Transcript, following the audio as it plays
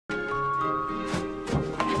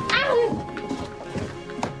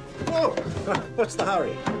Oh, what's the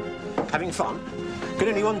hurry? Having fun? Can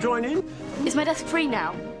anyone join in? Is my desk free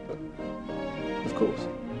now? Of course.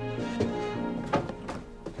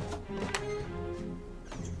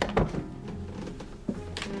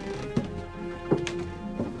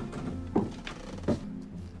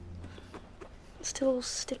 It's still all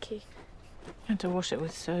sticky. You had to wash it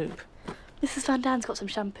with soap. Mrs. Van Dan's got some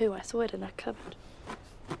shampoo. I saw it in her cupboard.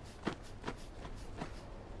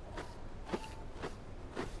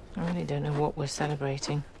 I really don't know what we're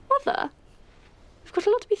celebrating. Mother, we've got a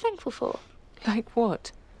lot to be thankful for. Like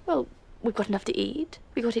what? Well, we've got enough to eat.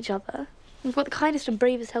 We've got each other. We've got the kindest and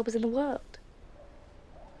bravest helpers in the world.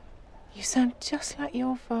 You sound just like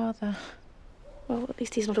your father. Well, at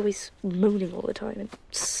least he's not always moaning all the time and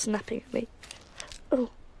snapping at me.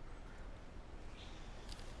 Oh.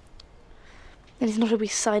 And he's not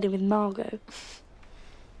always siding with Margot.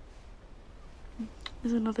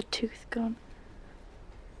 There's another tooth gone.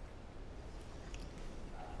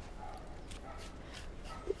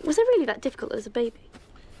 Was it really that difficult as a baby?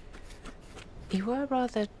 You were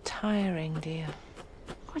rather tiring, dear.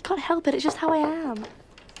 I can't help it, it's just how I am.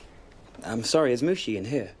 I'm sorry, is Mushi in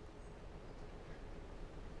here?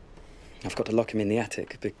 I've got to lock him in the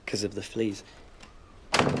attic because of the fleas.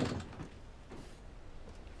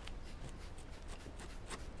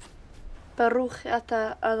 Baruch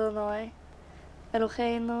ata Adonai,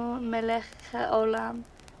 Eloheinu melech haolam,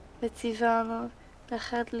 v'tzivanu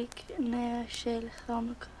l'chadlik ner shel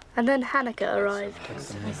Chanukah. And then Hanukkah arrived.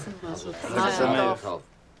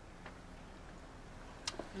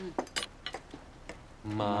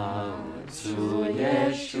 Ma'u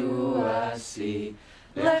Yeshua si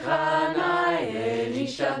lechana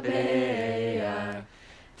elishabeya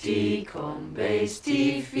tikom beis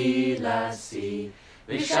tifilasi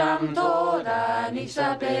v'sham toda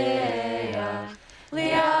nishabeya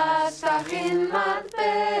liastachin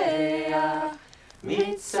matbeya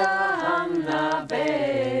mitzaham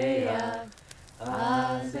nabeya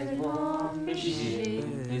azevon mishim.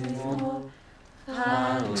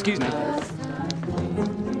 Excuse me.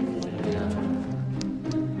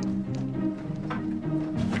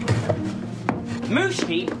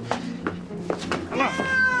 Mushi!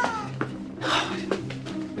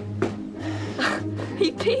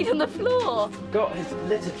 He peed on the floor. Got his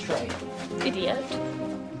litter tray. Idiot.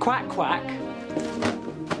 Quack, quack.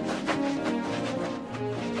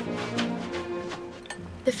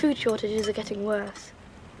 The food shortages are getting worse.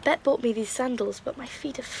 Bet bought me these sandals, but my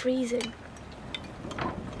feet are freezing.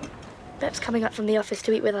 Bep's coming up from the office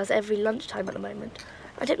to eat with us every lunchtime at the moment.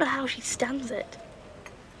 I don't know how she stands it.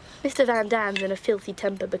 Mr. Van Dan's in a filthy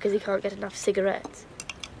temper because he can't get enough cigarettes.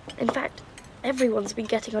 In fact, everyone's been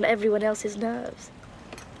getting on everyone else's nerves.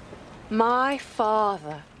 My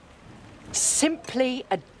father simply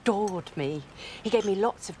adored me. He gave me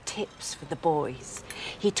lots of tips for the boys.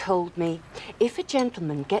 He told me, if a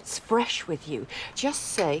gentleman gets fresh with you, just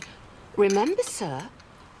say, "Remember, sir,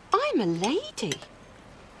 I'm a lady."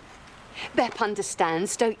 Bep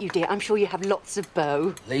understands, don't you, dear? I'm sure you have lots of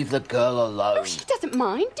beaux. Leave the girl alone. Oh, she doesn't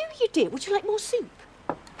mind, do you, dear? Would you like more soup?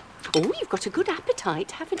 Oh, you've got a good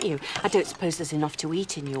appetite, haven't you? I don't suppose there's enough to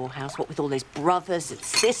eat in your house, what with all those brothers and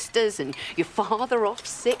sisters and your father off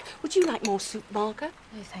sick. Would you like more soup, Margot?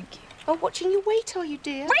 No, thank you. Oh, watching your weight, are you,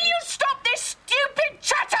 dear? Will you stop this stupid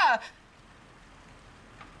chatter?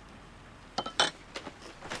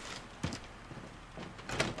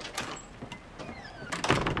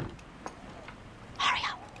 Hurry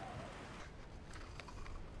up.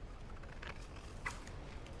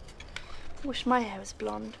 I wish my hair was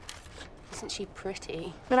blonde. Isn't she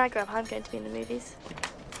pretty? When I grow up, I'm going to be in the movies.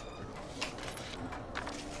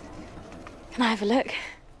 Can I have a look?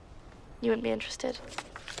 You wouldn't be interested.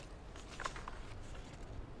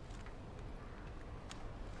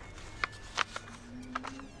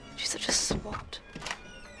 She's such a swot.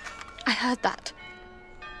 I heard that.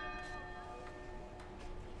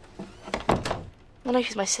 I know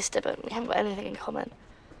she's my sister, but we haven't got anything in common.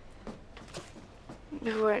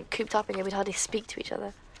 If we weren't cooped up in here, we'd hardly speak to each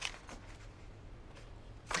other.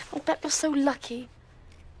 Oh, Bep, you're so lucky.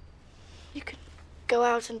 You could go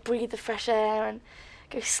out and breathe the fresh air and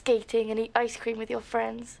go skating and eat ice cream with your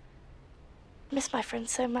friends. I miss my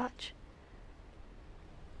friends so much.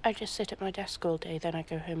 I just sit at my desk all day, then I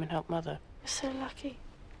go home and help Mother. You're so lucky.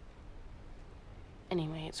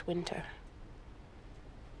 Anyway, it's winter.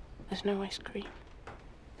 There's no ice cream.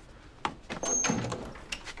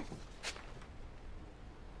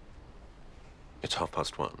 It's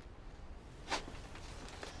 1:30.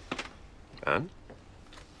 Anne?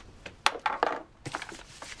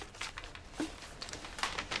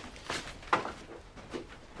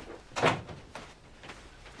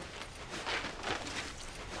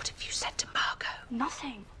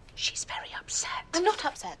 Nothing. She's very upset. I'm not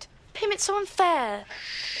upset. Pim, it's so unfair.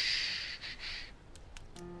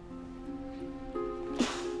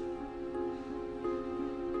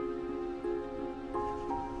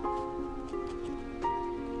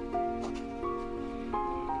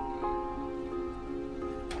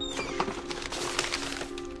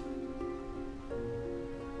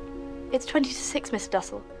 It's 20 to 6, Mr.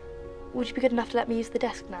 Dussel. Would you be good enough to let me use the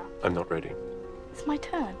desk now? I'm not ready. It's my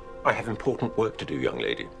turn. I have important work to do, young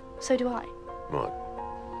lady. So do I.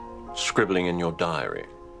 What? Scribbling in your diary.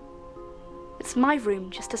 It's my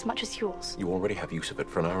room just as much as yours. You already have use of it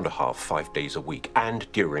for an hour and a half, 5 days a week, and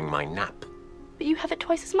during my nap. But you have it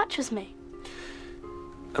twice as much as me.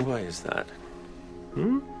 And why is that?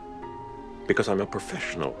 Hmm? Because I'm a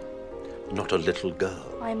professional, not a little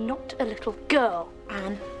girl. I'm not a little girl.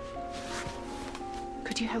 Anne,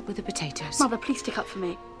 could you help with the potatoes? Mother, please stick up for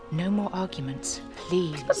me. No more arguments,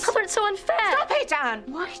 please. But Mother, it's so unfair. Stop it, Anne!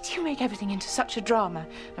 Why do you make everything into such a drama?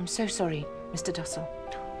 I'm so sorry, Mr. Dussel.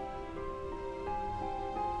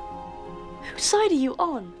 Whose side are you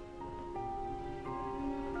on?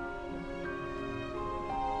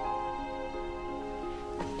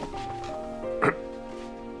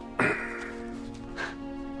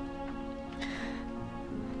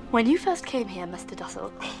 When you first came here, Mr.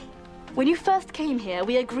 Dussel, when you first came here,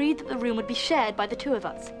 we agreed that the room would be shared by the two of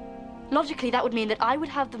us. Logically, that would mean that I would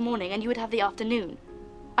have the morning and you would have the afternoon.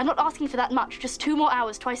 I'm not asking for that much, just 2 more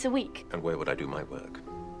hours twice a week. And where would I do my work?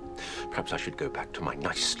 Perhaps I should go back to my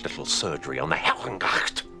nice little surgery on the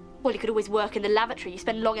Hellengracht. Well, you could always work in the lavatory. You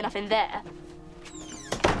spend long enough in there.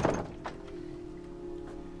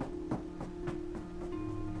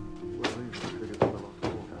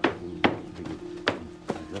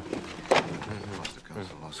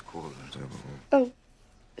 Oh,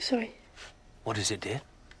 sorry. What is it, dear?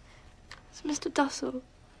 It's Mr. Dussel.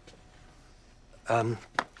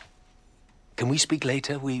 Can we speak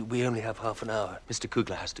later? We only have half an hour. Mr.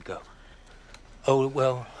 Kugler has to go. Oh,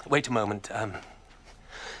 well, wait a moment.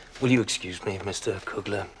 Will you excuse me, Mr.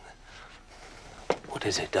 Kugler? What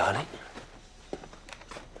is it, darling?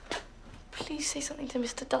 Please say something to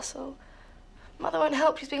Mr. Dussel. Mother won't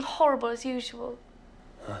help. She's being horrible as usual.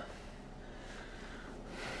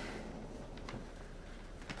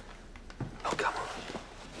 Oh, come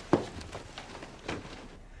on.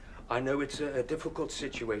 I know it's a difficult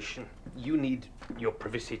situation. You need your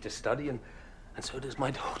privacy to study, and so does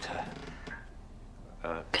my daughter.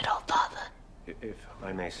 Good old father. If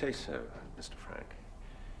I may say so, Mr. Frank.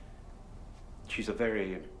 She's a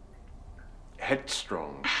very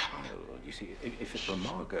headstrong child. You see, if it were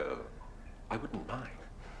Margot, I wouldn't mind.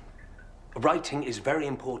 Writing is very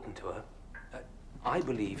important to her. I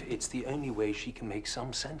believe it's the only way she can make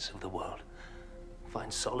some sense of the world.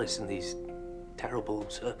 Find solace in these terrible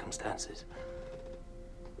circumstances.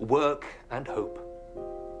 Work and hope.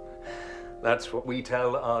 That's what we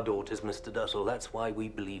tell our daughters, Mr. Dussel. That's why we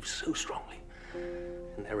believe so strongly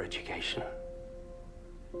in their education.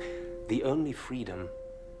 The only freedom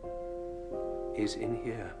is in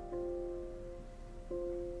here.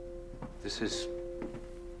 This is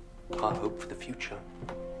our hope for the future.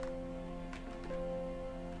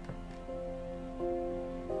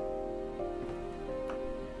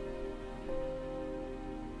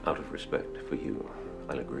 Out of respect for you,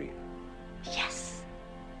 I'll agree. Yes.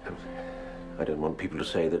 I don't want people to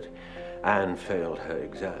say that Anne failed her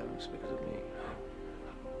exams because of me.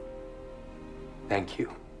 Thank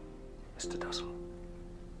you, Mr. Dussel.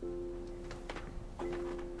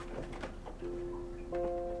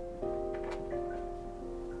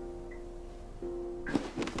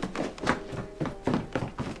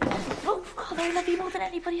 Oh, Father, I love you more than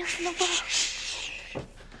anybody else in the world.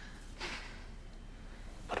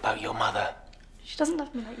 What about your mother? She doesn't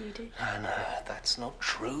love me like you do. Anna, that's not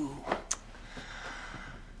true.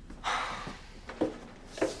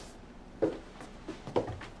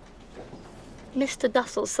 Mr.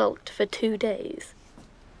 Dussel sulked for 2 days.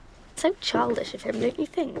 So childish of him, don't you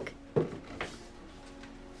think?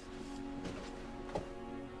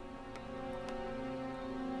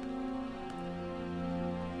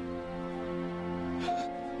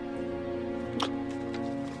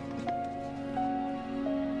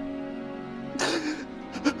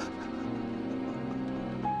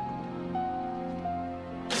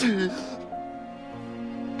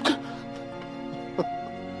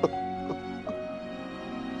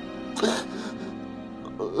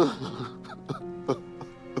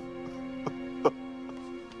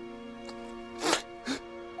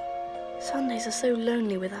 Sundays are so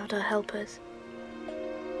lonely without our helpers.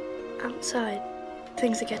 Outside,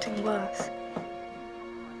 things are getting worse.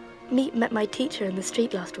 Meet met my teacher in the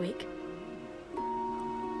street last week.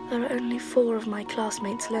 There are only 4 of my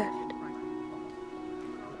classmates left.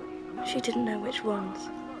 She didn't know which ones.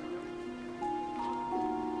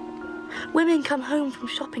 Women come home from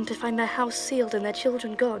shopping to find their house sealed and their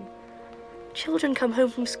children gone. Children come home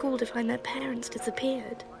from school to find their parents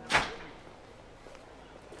disappeared.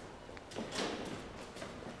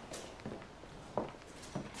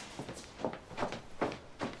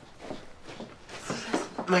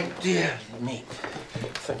 My dear Nick,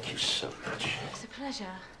 thank you so much. It's a pleasure.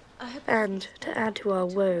 I hope... And to add to our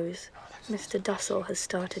woes, Mr. Dussel has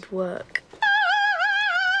started work.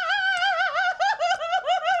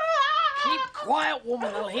 Keep quiet,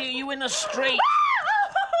 woman. I'll hear you in the street.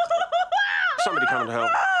 Somebody come and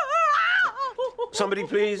help. Somebody,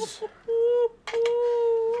 please.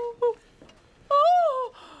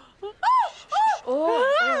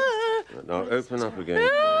 Now open up again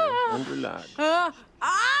and relax.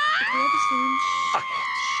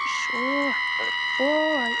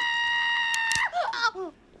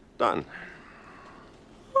 Done.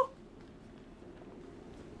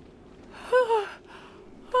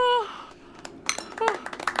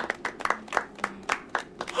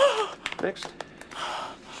 Next.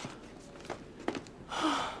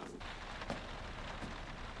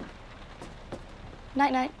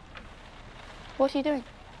 Night-night. What are you doing?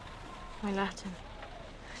 My Latin.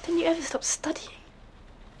 Didn't you ever stop studying?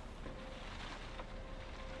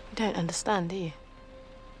 You don't understand, do you?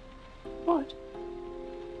 What?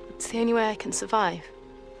 It's the only way I can survive.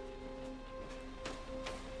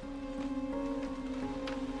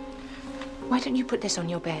 Why don't you put this on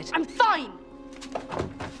your bed? I'm fine!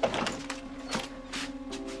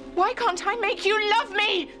 Why can't I make you love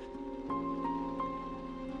me?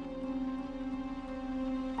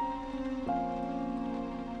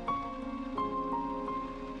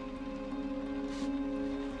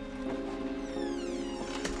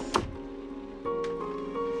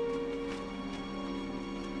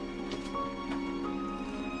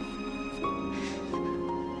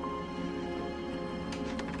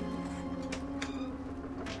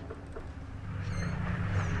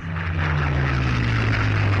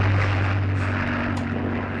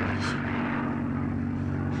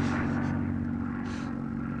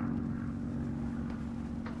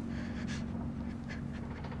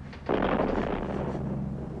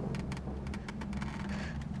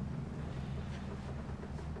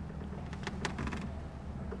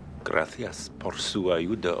 Gracias por su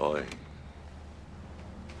ayuda hoy.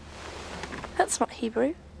 That's not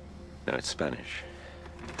Hebrew. No, it's Spanish.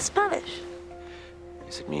 Spanish?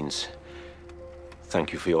 Yes, it means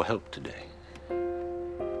thank you for your help today.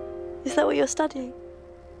 Is that what you're studying?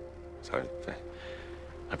 So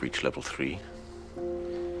I've reached level 3.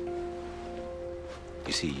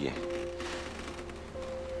 You see,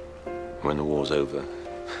 when the war's over,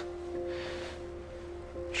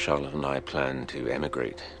 Charlotte and I plan to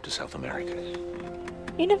emigrate to South America.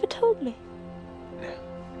 You never told me. No.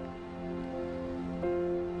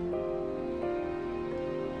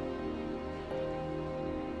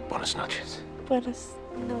 Buenas noches. Buenas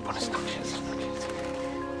noches. Buenas noches.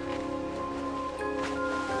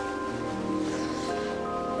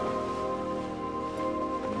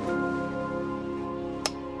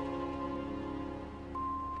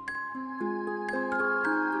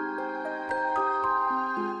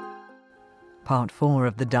 Part 4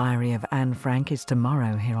 of The Diary of Anne Frank is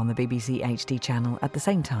tomorrow here on the BBC HD channel at the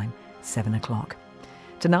same time, 7 o'clock.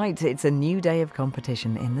 Tonight, it's a new day of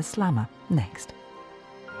competition in the Slammer next.